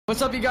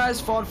What's up, you guys?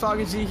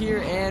 FallenFalcon GE here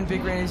and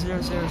Big Randy 000.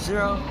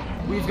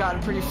 We've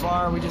gotten pretty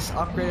far. We just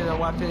upgraded our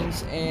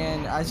weapons,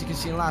 and as you can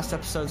see in last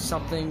episode,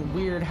 something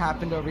weird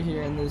happened over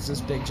here, and there's this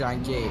big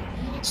giant gate.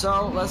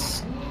 So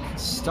let's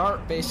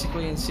start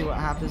basically and see what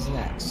happens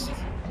next.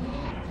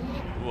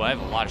 Ooh, I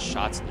have a lot of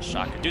shots in the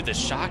shotgun. Dude, the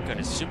shotgun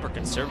is super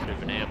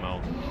conservative in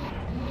ammo.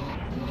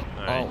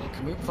 Alright. Oh,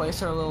 can we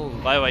place our little...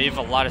 By the way, you have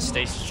a lot of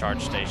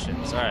charge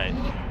stations. Alright,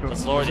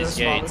 let's lower these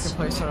gates. We can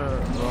place our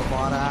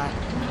robot at?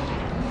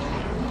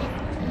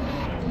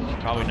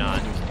 Probably not.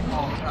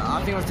 Oh,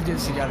 I think we have to do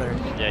this together.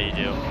 Yeah, you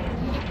do.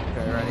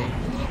 Okay, ready?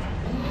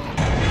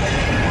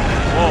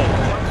 Whoa.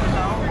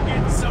 We're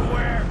getting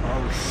somewhere.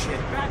 Oh, shit.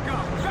 Back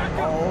up. Back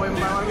up. Oh, wait, we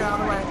might want to get out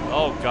of the way.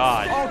 Oh,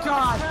 God. Oh,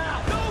 God.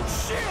 No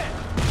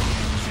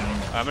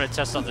shit. I'm gonna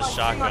test out the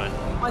shotgun.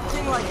 My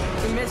thing, like,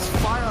 emits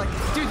fire. Like,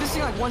 dude, this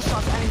thing, like,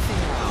 one-shots anything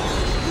now.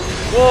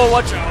 Whoa,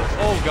 watch out.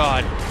 Oh,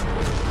 God.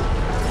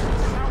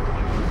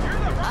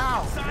 You're the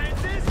Ow.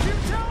 scientist. You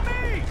tell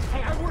me.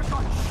 Hey, I work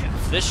on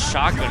ships. This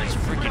shotgun is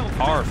freaking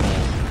powerful.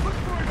 Look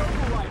for an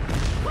override.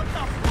 What the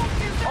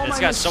fuck is that? Oh, It's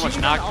my got so much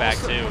machine gun knockback,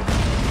 also,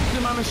 too.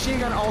 Dude, my machine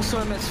gun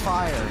also emits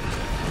fire.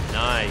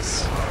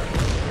 Nice.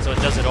 So it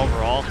does it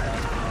overall?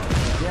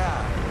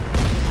 Yeah.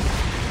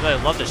 I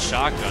love the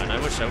shotgun. I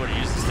wish I would have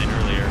used this thing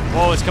earlier.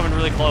 Whoa, it's coming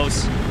really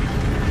close.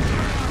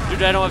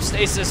 Dude, I don't have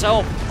stasis.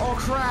 Help! Oh,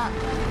 crap.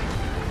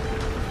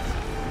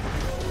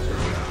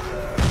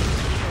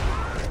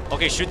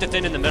 Okay, shoot the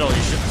thing in the middle. You're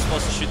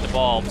supposed to shoot the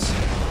bulbs.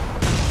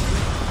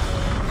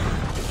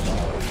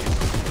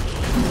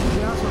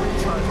 You have to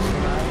recharge this,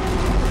 right?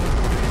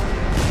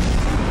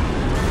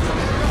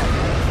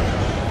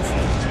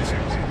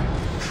 Detected.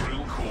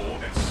 Drill core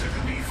at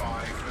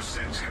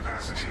 75%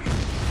 capacity.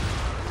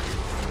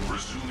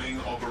 Resuming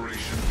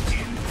operation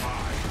in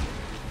 5,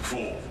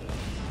 4,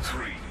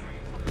 3,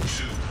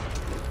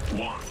 2,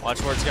 1.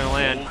 Watch where it's gonna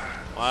land.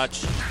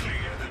 Watch. Clear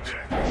the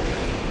deck.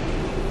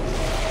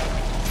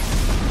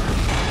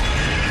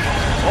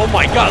 Oh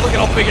my God, look at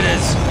how big it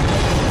is.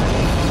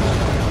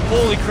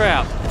 Holy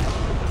crap.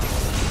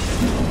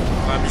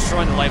 I'm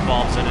destroying the light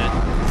bulbs in it.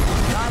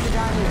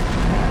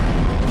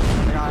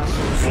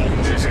 Fault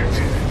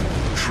detected.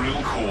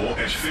 Drill core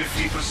at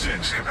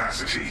 50%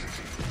 capacity.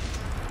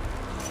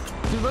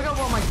 Dude, look at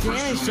what my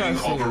damage Resuming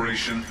does. Dude.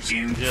 operation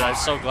in Dude, I'm 5,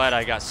 so glad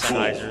I got 4,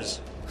 Sennheisers.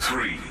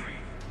 3,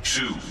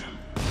 2,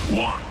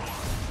 1.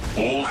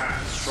 All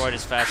hands. Destroy it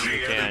as fast as you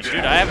Clear the can. deck.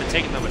 Dude, I haven't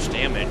taken that much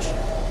damage.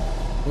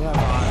 Yeah,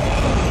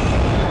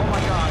 oh my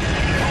God.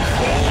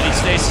 I need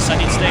stasis, I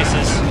need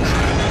stasis.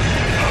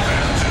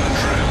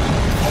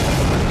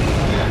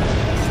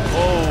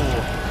 Oh.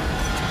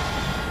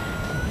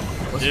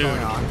 What's Dude.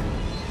 going on?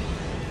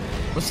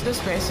 Was this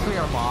basically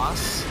our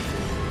boss?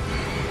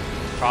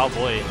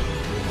 Probably.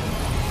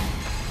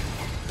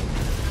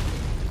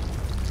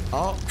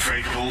 Oh,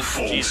 Fatal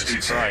fault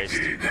Jesus Christ.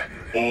 detected.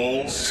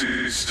 All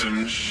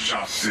systems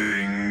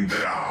shutting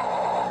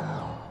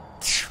down.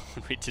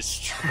 We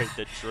destroyed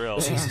the drill.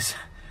 Jesus,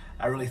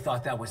 I really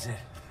thought that was it.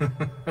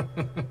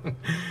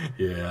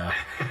 Yeah.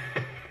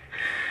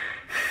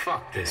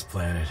 Fuck this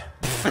planet.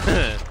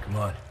 Come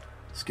on,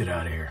 let's get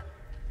out of here.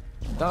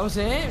 that was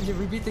it? Did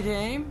we beat the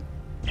game?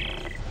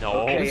 No.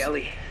 Okay,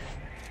 Ellie.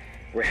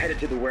 We're headed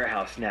to the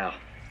warehouse now.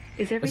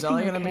 Is Is everything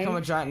Ellie okay? gonna become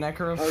a giant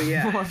necro? Oh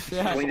yeah.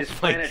 Yeah. When this My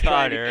planet tried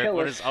God, to Eric, kill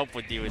what us, is up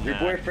with you and your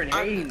that? boyfriend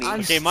hated me. I'm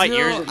Okay, my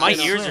ears are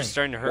still-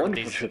 starting to hurt with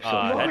Wonderful these trip so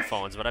far.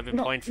 headphones, but I've been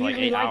No, playing for like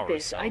usually 8 like hours.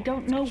 this. So I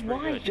don't know it's pretty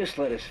why. good. Just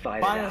let us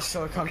fight Mine it is out.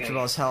 so comfortable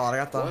okay? as hell. I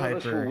got the One of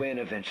us will hyper. win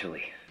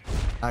eventually.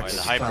 Alright, the Axis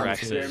hyper pound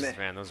X's, too.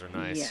 man, those are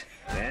nice. Yes.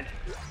 And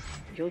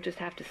You'll just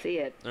have to see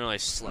it. They're only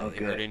slightly Oh,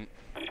 good. hurting.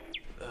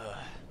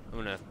 I'm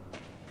gonna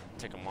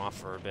take them off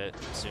for a bit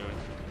soon.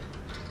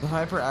 The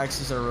hyper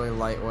X's are really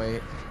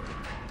lightweight.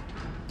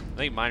 I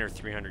think mine are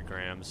 300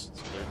 grams,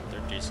 so they're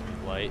decently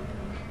light.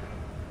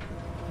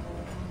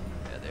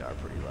 Yeah, they are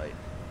pretty light.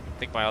 I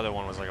think my other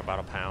one was like about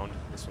a pound.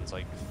 This one's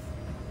like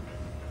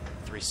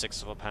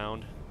 3/6 of a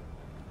pound.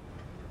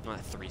 Not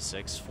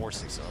 3/6,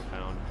 4/6 of a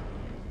pound.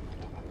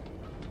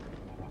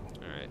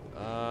 Alright,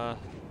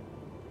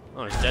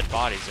 oh, there's dead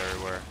bodies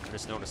everywhere. I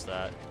just noticed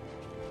that.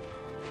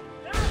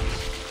 I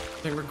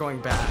think we're going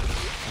back.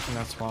 I think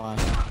that's why.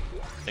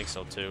 I think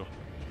so too.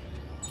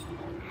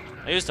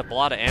 I used a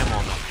lot of ammo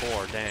on the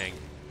floor, dang.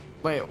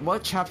 Wait,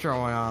 what chapter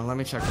are we on? Let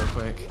me check real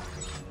quick.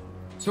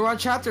 So we're on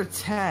chapter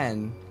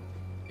 10.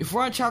 If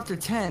we're on chapter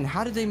 10,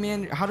 how did we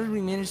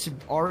manage to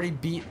already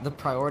beat the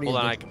priority? Hold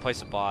of on, the- I can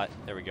place a bot.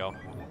 There we go.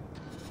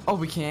 Oh,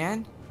 we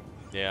can?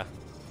 Yeah.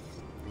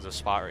 There's a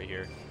spot right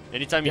here.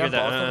 Anytime you You hear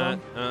have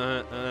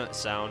that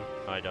sound,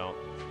 no, I don't.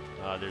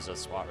 There's a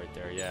spot right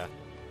there, yeah.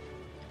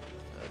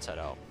 Let's head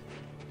out.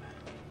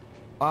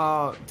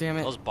 Oh, damn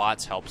it. Those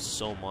bots help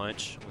so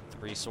much with the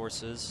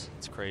resources.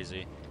 It's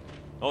crazy.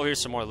 Oh, here's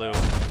some more loot.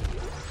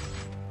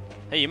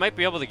 Hey, you might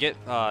be able to get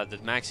the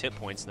max hit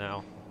points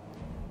now.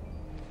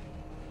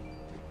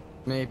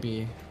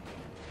 Maybe.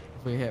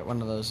 If we hit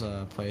one of those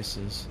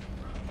places.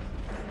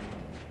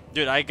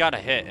 Dude, I got a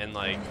hit and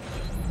like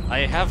I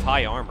have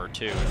high armor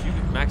too. If you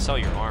max out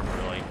your armor,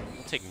 like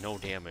take no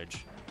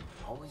damage.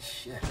 Holy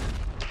shit.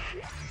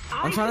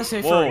 I'm trying to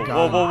save Whoa, for a whoa,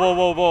 gun. whoa, whoa,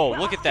 whoa, whoa!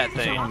 Look at that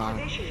thing.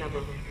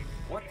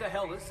 What the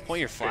hell is this? Point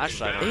your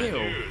flashlight on it.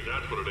 Ew.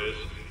 That's what it is.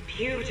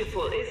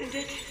 Beautiful, isn't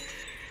it?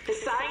 The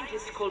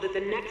scientists called it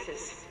the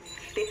Nexus.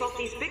 They thought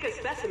these bigger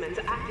specimens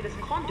acted as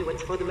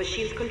conduits for the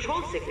machine's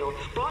control signal,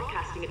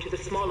 broadcasting it to the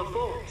smaller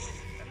forms.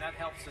 And that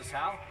helps us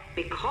how?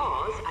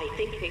 Because I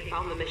think they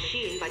found the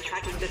machine by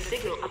tracking the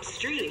signal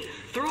upstream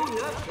through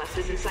nerve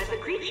clusters inside the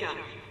creature.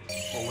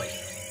 Oh, wait.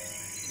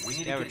 We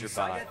need to Scavenger get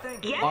inside bot.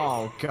 that thing? Yes!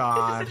 Oh,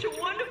 God. This is such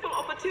a wonderful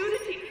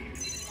opportunity.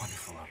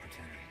 Wonderful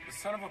opportunity. The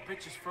son of a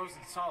bitch is frozen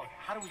solid.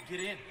 How do we get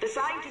in? The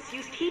scientists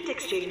used heat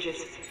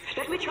exchangers.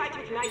 Let me try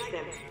to ignite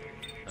them.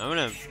 I'm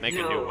gonna make a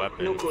new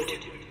weapon. No good.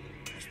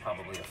 There's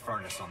probably a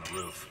furnace on the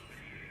roof.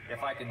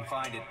 If I can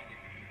find it,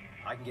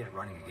 I can get it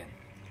running again.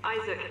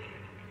 Isaac,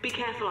 be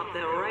careful up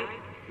there, alright?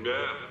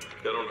 Yeah,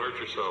 don't hurt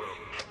yourself.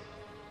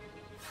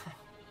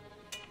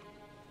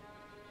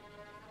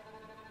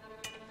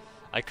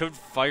 I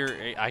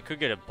could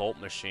get a bolt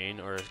machine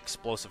or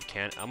explosive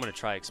can. I'm gonna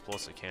try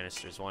explosive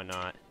canisters. Why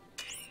not?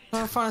 I'm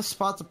trying to find a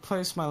spot to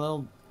place my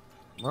little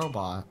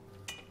robot.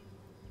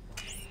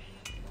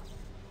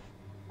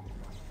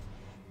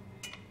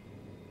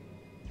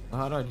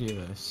 How do I do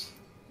this?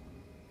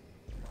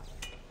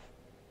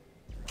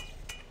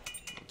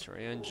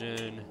 Military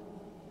engine.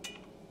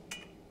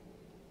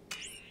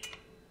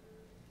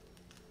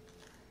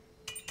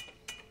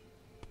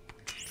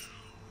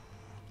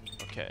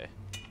 Okay.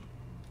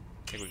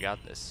 I think we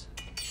got this.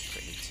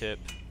 Create a tip.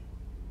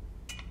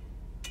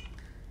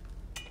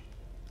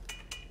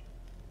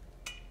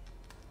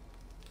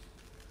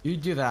 You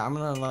do that. I'm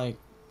gonna like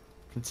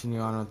continue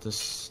on with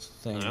this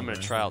thing. I'm gonna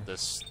over try here. out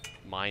this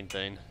mine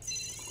thing.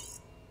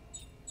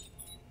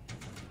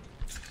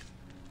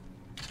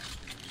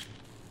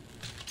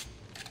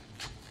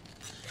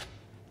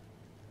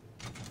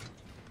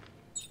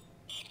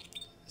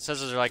 It says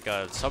there's like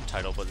a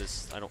subtitle, but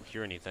I don't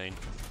hear anything.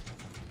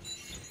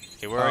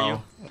 Okay, where are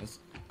you?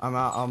 I'm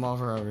out. I'm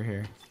over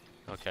here.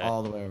 Okay.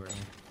 All the way over here.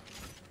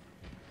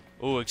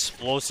 Ooh,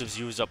 explosives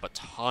use up a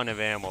ton of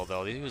ammo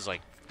though. They use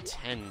like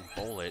 10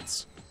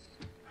 bullets.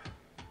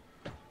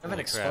 I have an Holy crap.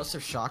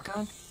 explosive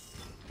shotgun.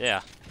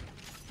 Yeah.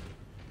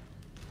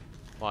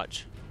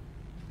 Watch.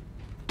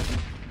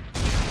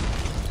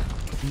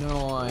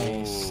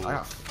 Nice. Ooh.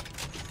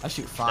 I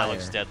shoot fire. That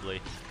looks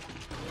deadly.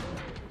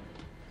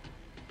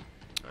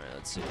 Alright,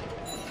 let's see.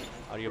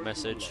 Audio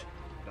message.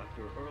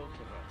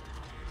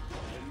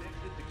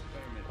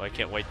 Oh, I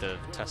can't wait to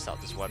test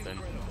out this weapon.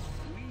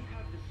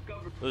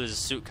 Ooh, there's a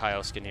suit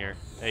kiosk in here.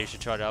 Hey, you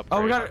should try to upgrade.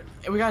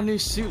 Oh, we got a new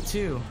suit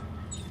too.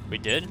 We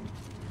did?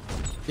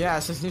 Yeah,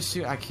 it says new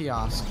suit at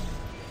kiosk.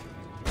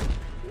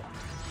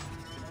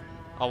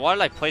 Oh, why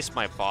did I place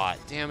my bot?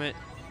 Damn it.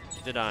 I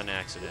did it on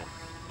accident.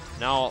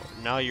 Now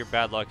your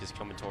bad luck is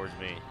coming towards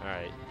me.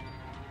 Alright.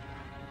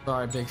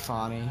 Sorry, Big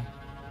Fonny.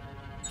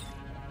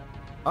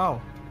 Oh,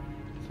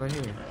 it's right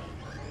here.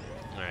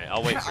 Alright,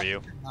 I'll wait for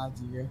you.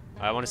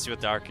 I want to see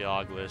what the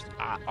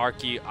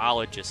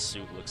archaeologist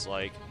suit looks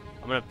like.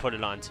 I'm gonna put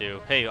it on too.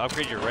 Hey,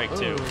 upgrade your rig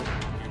too. Ooh. You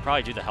can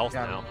probably do the health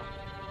Got it. now.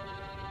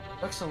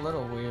 Looks a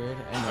little weird.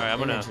 And Alright, I'm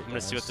the gonna image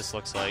it see what does. this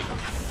looks like.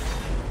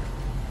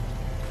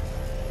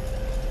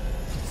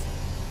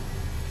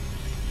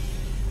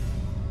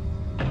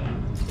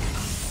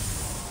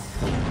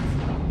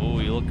 Ooh,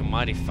 you looking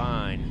mighty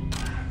fine.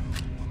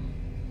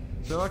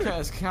 So look at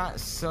it's kind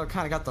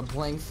of got the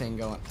bling thing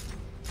going.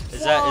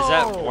 Is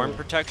that Whoa! worm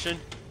protection?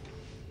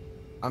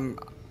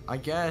 I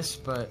guess,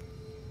 but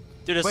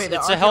Dude, it's Wait, the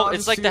a helmet.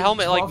 It's archaeologist like the suit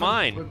helmet is like woven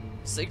mine. with-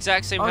 It's the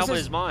exact same Oh, it helmet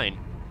says- as mine.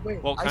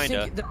 wait, Well, I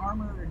kinda. think the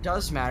armor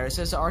does matter. It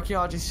says the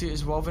archaeology suit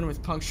is woven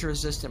with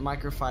puncture-resistant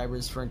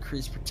microfibers for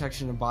increased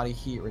protection and body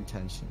heat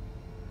retention.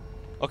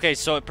 Okay,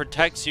 so it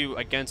protects you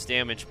against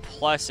damage,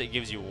 plus it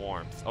gives you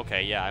warmth.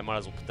 Okay, yeah, I might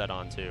as well put that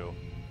on too.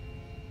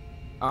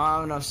 I don't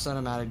have enough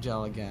cinematic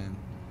gel again.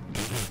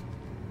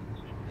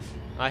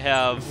 I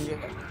have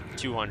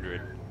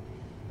 200.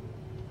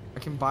 I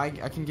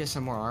can get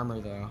some more armor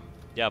though.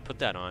 Yeah, put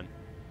that on.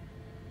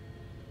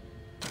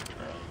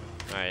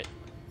 Alright.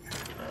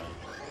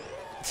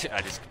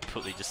 I just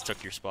completely just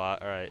took your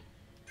spot. Alright.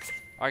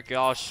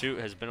 Archaeologist chute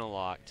has been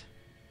unlocked.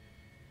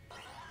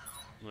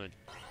 I'm gonna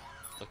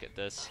look at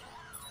this.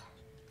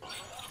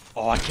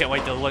 Oh, I can't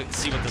wait to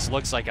see what this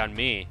looks like on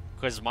me.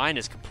 Because mine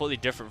is completely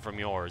different from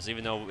yours,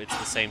 even though it's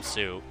the same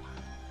suit.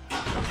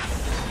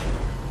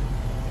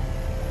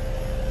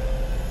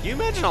 Can you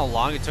imagine how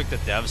long it took the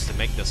devs to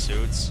make the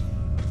suits?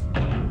 I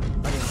didn't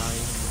know.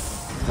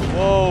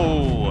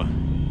 Whoa!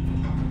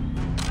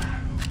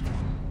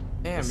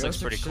 Damn, This yours looks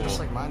pretty looks cool. just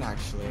like mine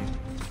actually.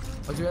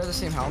 Oh, do we have the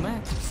same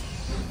helmet?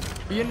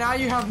 Now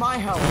you have my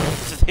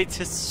helmet. They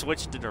just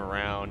switched it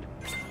around.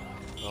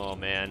 Oh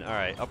man.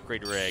 Alright,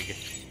 upgrade rig.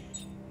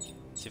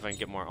 See if I can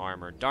get more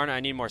armor. Darn it, I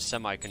need more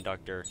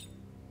semiconductor.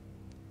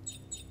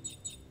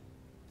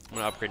 I'm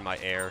gonna upgrade my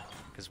air,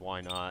 because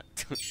why not?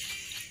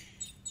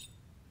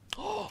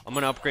 I'm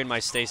gonna upgrade my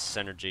stasis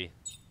energy.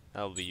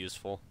 That'll be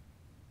useful.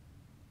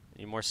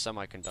 Need more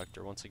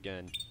semiconductor once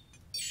again.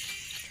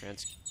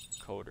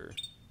 Transcoder.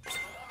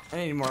 I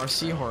need more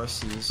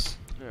seahorses.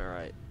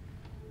 Alright.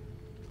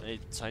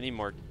 I need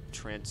more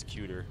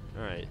transcuter.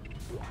 Alright.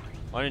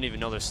 I didn't even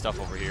know there's stuff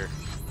over here.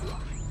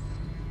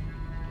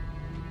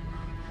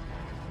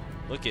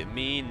 Look at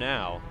me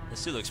now. This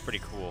suit looks pretty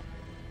cool.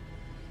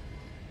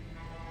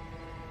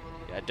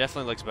 Yeah, it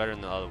definitely looks better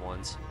than the other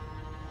ones.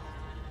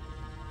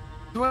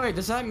 Wait,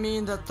 does that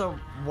mean that the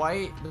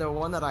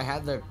one that I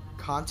had, the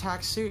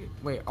contact suit?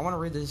 Wait, I want to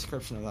read the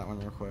description of that one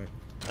real quick.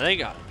 I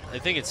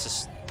think it's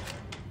just...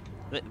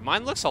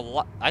 Mine looks a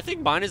lot... I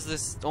think mine is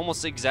this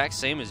almost the exact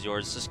same as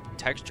yours, it's just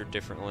textured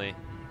differently.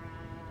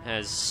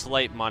 Has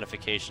slight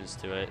modifications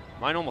to it.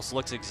 Mine almost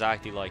looks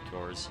exactly like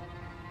yours.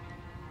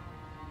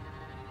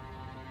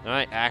 It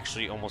might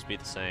actually almost be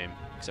the same,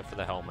 except for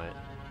the helmet.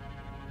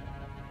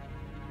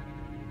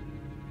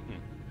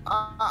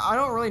 I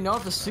don't really know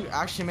if the suit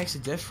actually makes a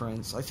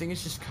difference. I think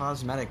it's just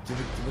cosmetic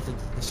with the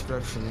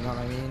description, you know what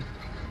I mean?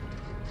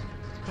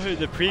 In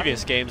the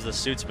previous games, the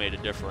suits made a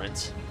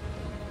difference.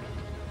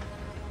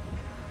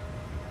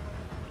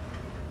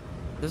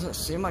 Doesn't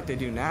seem like they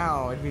do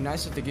now. It'd be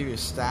nice if they give you a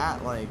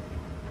stat, like...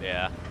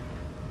 Yeah.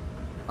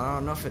 I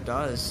don't know if it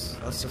does.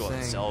 That's the Let's go up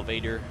thing. this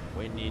elevator.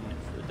 Waiting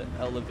for the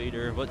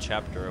elevator. What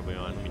chapter are we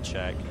on? Let me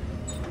check.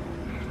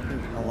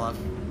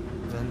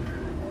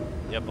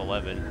 11. Yep,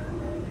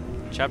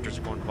 11. Chapters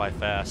are going by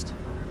fast.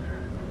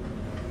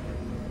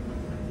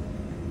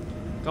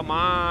 Come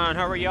on,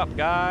 hurry up,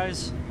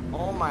 guys.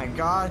 Oh my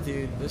god,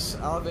 dude. This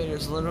elevator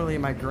is literally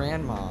my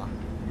grandma.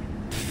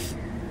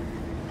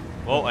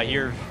 Whoa, I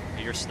hear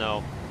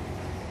snow.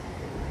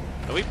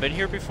 Have we been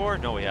here before?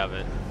 No, we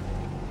haven't.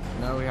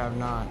 No, we have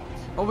not.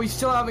 Oh, we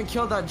still haven't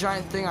killed that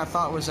giant thing I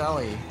thought was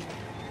Ellie.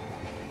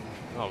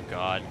 Oh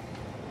god.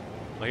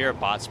 I hear a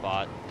bot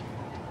spot.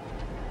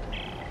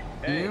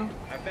 Do you?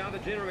 I found the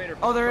generator.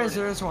 Oh, there is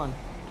one.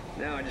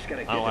 Now I just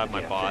gotta. I don't have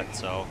my bot,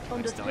 so I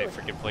accidentally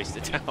freaking placed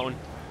it down.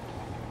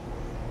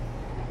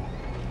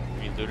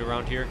 Any loot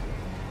around here?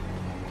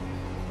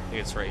 I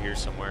think it's right here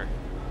somewhere.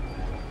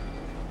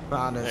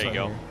 Found it. There you right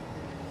go. here.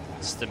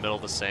 It's the middle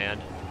of the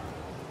sand.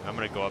 I'm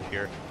gonna go up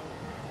here.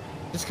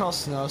 Just call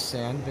snow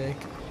sand, Vic.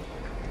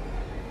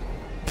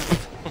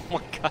 Oh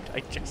my god, I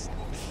just...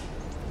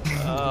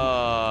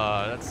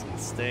 that's what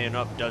staying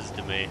up does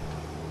to me.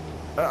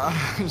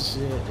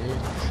 Shit, dude.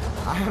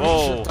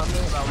 Whoa,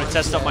 I'm gonna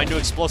test out my new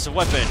explosive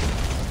weapon.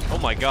 Oh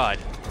my god.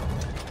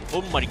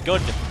 Oh my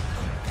god.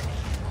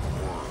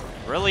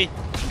 Really?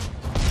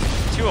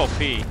 Too OP.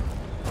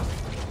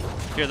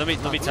 Here, let me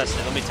test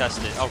it. Let me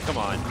test it. Oh, come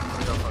on.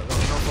 Go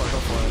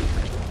for it.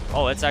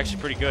 Oh, that's actually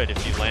pretty good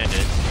if you land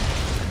it.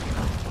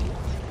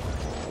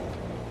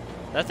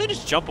 That thing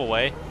just jump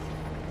away.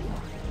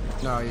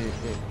 No,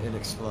 it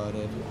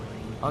exploded.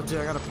 Oh, dude,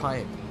 I got a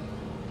pipe.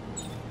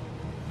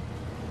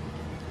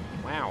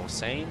 Wow,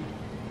 sane.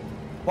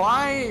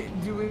 Why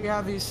do we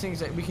have these things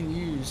that we can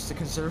use to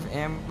conserve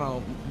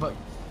ammo, but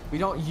we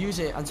don't use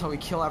it until we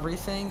kill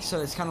everything,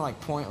 so it's kind of like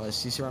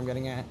pointless. You see what I'm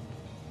getting at?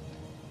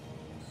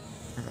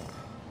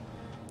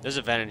 There's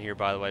a vent in here,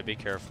 by the way. Be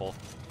careful.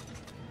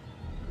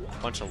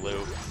 Bunch of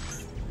loot.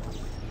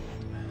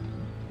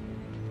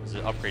 There's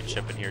an upgrade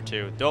ship in here,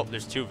 too. Oh,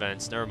 there's two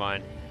vents. Never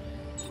mind.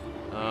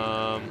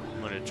 I'm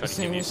gonna try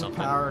to give you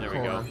something. There we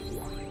go.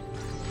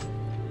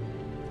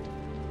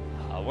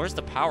 Where's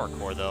the power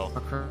core, though? Oh,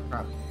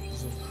 crap.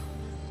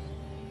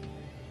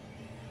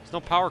 There's no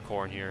power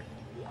core in here.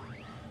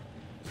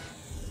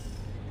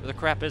 Where the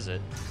crap is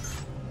it?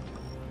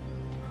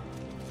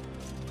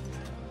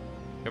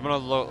 I'm gonna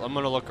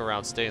look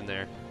around. Stay in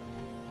there.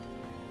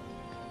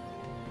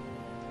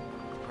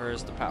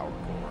 Where's the power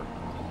core?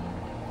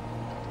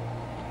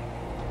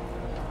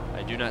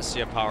 I do not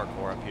see a power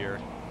core up here.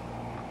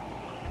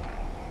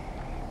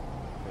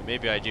 Or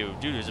maybe I do.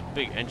 Dude, there's a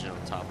big engine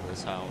on top of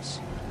this house.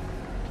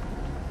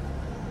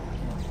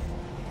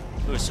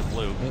 There's some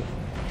loot.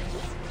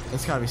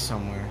 It's gotta be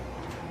somewhere.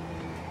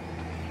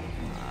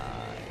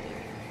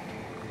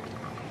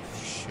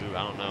 Shoot,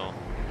 I don't know.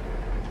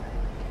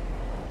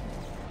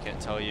 Can't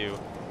tell you.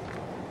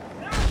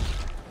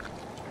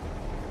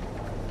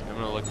 I'm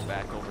gonna look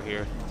back over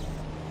here.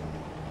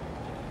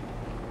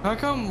 How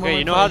come? Okay,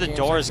 you know how the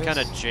door is kind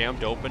of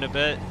jammed open a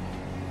bit?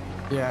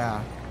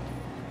 Yeah.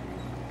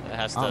 That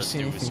has I don't to see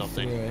do with anything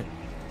something. through it.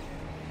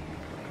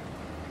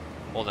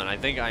 Hold on, I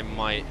think I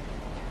might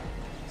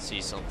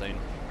see something.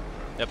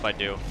 Yep, I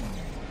do.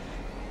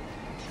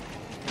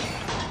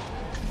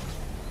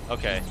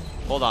 Okay,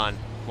 hold on.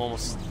 I'm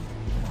almost.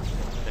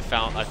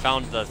 I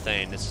found the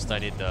thing. It's just I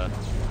need to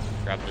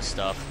grab this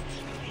stuff.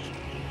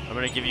 I'm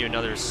gonna give you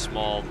another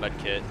small med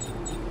kit.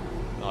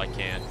 Oh, I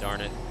can't.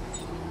 Darn it.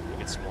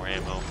 Get some more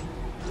ammo.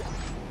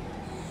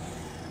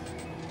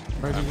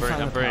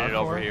 I'm bringing it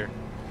over here.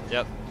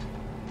 Yep.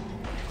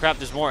 Crap,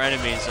 there's more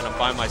enemies and I'm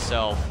by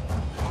myself.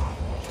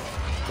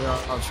 Yeah,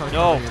 I'll try to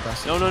No! do your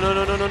best. No! Am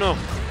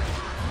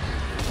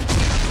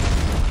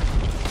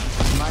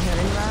I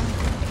hitting that?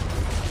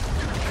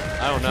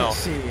 I don't I know. can't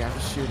see. I'm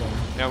just shooting.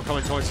 Yeah, I'm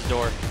coming towards the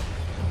door.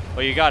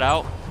 Oh, you got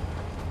out?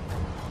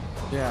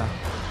 Yeah.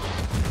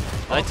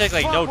 I take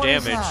like fuck, no what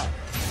is damage. that?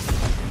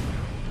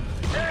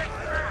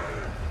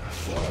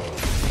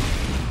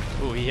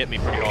 Ooh, he hit me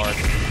pretty hard.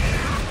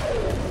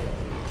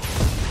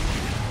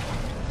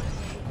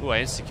 Ooh,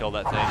 I insta-killed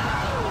that thing.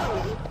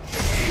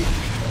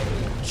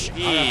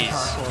 Jeez.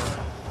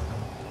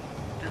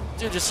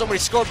 Dude, there's so many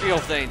Scorpio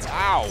things.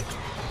 Ow.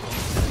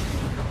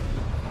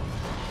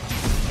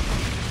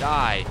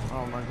 Die.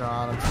 Oh my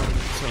god, I'm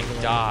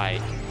totally Die.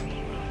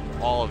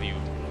 All of you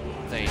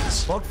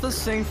things. What if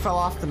this thing fell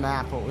off the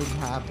map? What would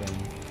happen?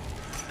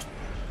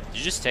 Did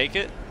you just take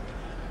it?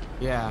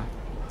 Yeah.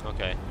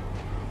 Okay.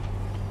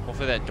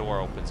 Hopefully that door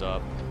opens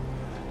up.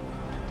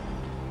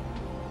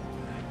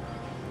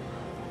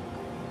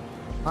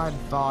 Hi,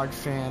 dog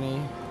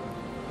Fanny.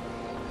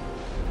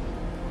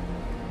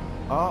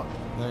 Oh,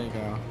 there you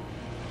go.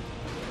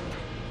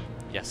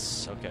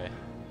 Yes, okay.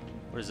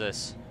 What is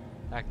this?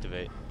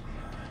 Activate.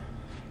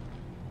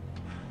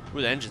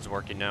 Ooh, the engine's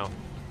working now.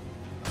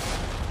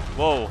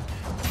 Whoa.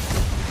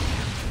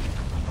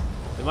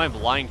 My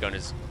blind gun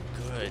is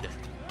good.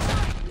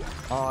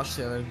 Oh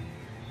shit,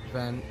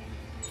 Ben.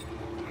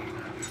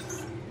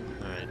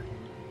 Alright.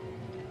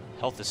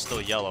 Health is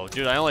still yellow.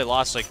 Dude, I only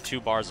lost like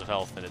 2 bars of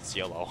health and it's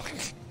yellow.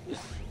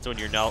 So when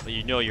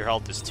you know your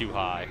health is too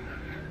high.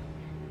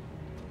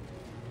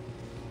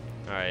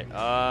 Alright,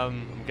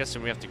 I'm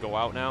guessing we have to go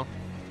out now.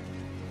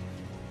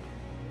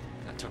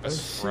 That took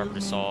us forever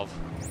to solve.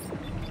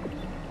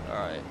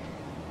 Alright.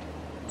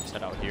 Let's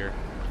head out here.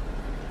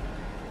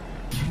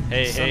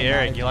 Hey,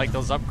 Eric, you like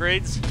those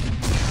upgrades?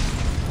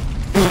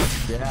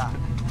 Yeah,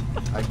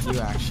 I do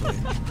actually.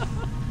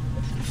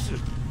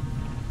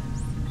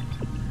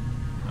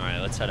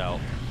 Alright, let's head out.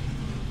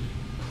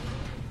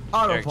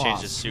 Auto Eric changed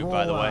pause. his suit,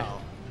 by the way.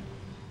 Wow.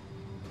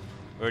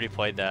 We already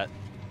played that.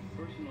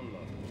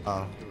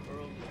 Oh.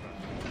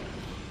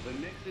 The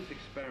Nexus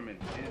experiment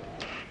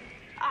is...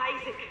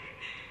 Isaac,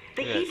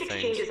 the Yeah, heat thanks.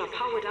 exchangers are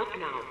powered up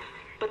now,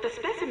 but the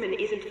specimen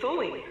isn't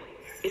thawing.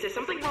 Is there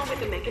something wrong with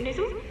the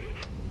mechanism?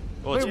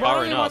 Oh, it's Wait, why do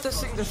powering you up. want this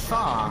thing to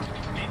thaw?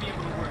 Maybe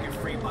able to work it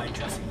free by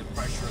adjusting the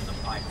pressure of the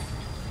pipe.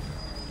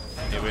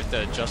 Yeah, we have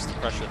to adjust the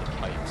pressure of the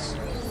pipes.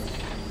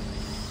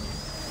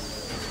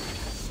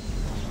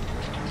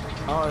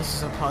 Oh, this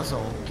is a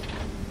puzzle.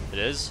 It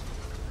is?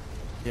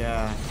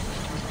 Yeah.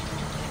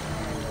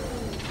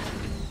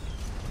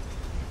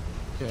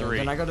 Okay, 3.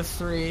 Then I go to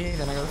 3.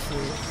 Then I go to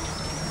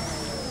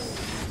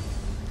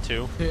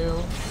 3. 2.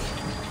 2.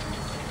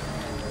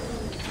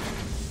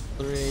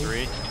 3.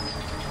 3.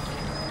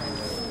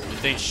 The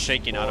thing's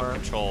shaking out of 4.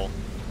 control.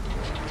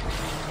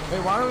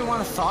 Wait, why do we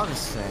want to thaw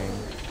this thing?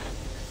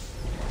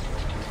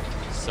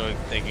 So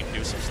they can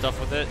do some stuff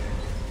with it?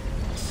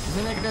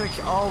 Isn't it gonna?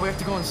 Oh, we have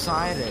to go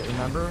inside it.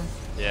 Remember?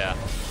 Yeah.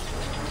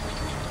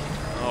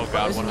 Oh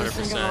god, Isn't this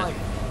thing 100%. gonna, like,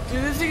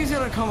 dude, this thing is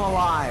gonna come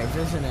alive,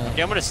 isn't it?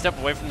 Okay, I'm gonna step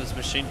away from this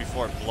machine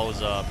before it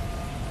blows up.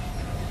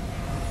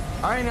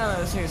 I already know that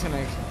this thing is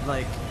gonna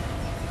like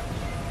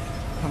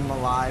come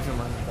alive and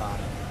we're gonna die.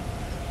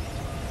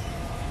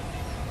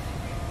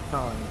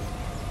 Telling you.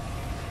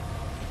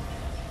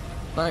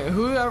 Like,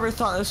 whoever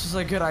thought this was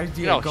a good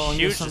idea? You know how going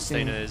huge to this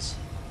something... thing is.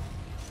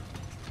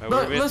 Alright, where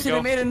do Look, we have to listen, go?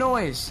 it made a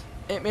noise.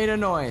 It made a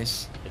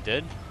noise. It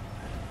did?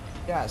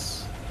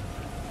 Yes.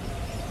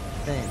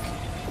 I think.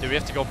 Dude, we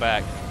have to go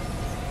back.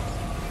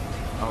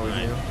 Oh, we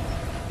Right. do.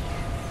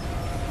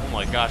 Oh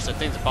my gosh, that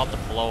thing's about to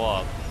blow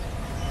up.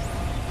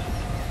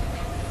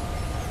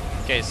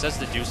 Okay, it says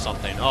to do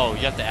something. Oh,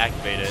 you have to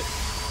activate it.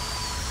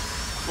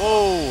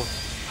 Whoa! I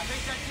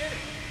think that did it.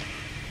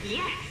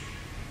 Yes!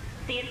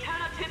 The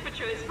internal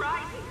temperature is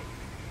rising.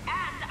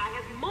 And I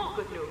have more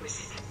good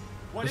news.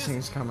 What This is it?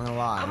 thing's coming Come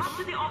alive. up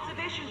to the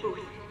observation booth.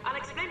 I'll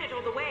explain it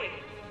all the way.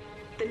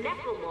 The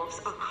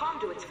necromorphs are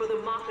conduits for the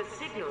marker's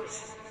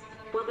signals.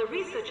 Well, the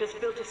researchers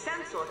built a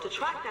sensor to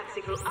track that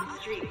signal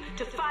upstream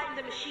to find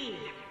the machine.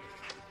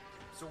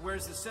 So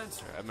where's the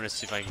sensor? I'm gonna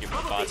see if I can get my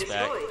Probably bots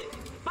back. destroyed.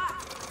 But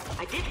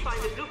I did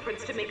find the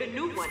blueprints to make a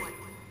new one.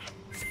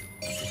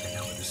 I think I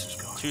know where this is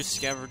going. 2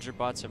 scavenger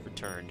bots have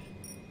returned.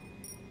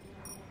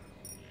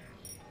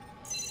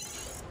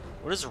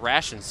 What is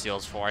ration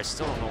seals for? I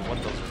still don't know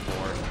what those are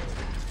for.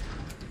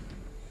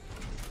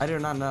 I do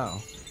not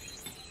know.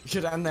 We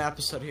should end the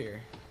episode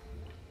here.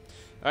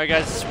 Alright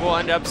guys, we'll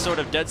end the episode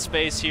of Dead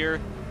Space here.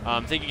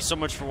 Thank you so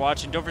much for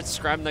watching. Don't forget to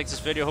subscribe and like this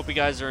video. Hope you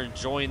guys are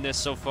enjoying this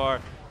so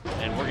far.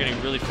 And we're getting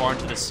really far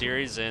into this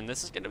series, and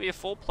this is going to be a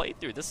full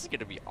playthrough. This is going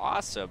to be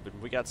awesome.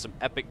 And we got some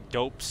epic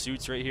dope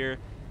suits right here.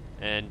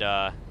 And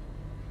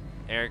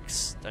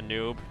Eric's a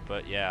noob,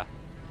 but yeah.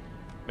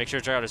 Make sure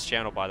to check out his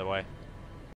channel, by the way.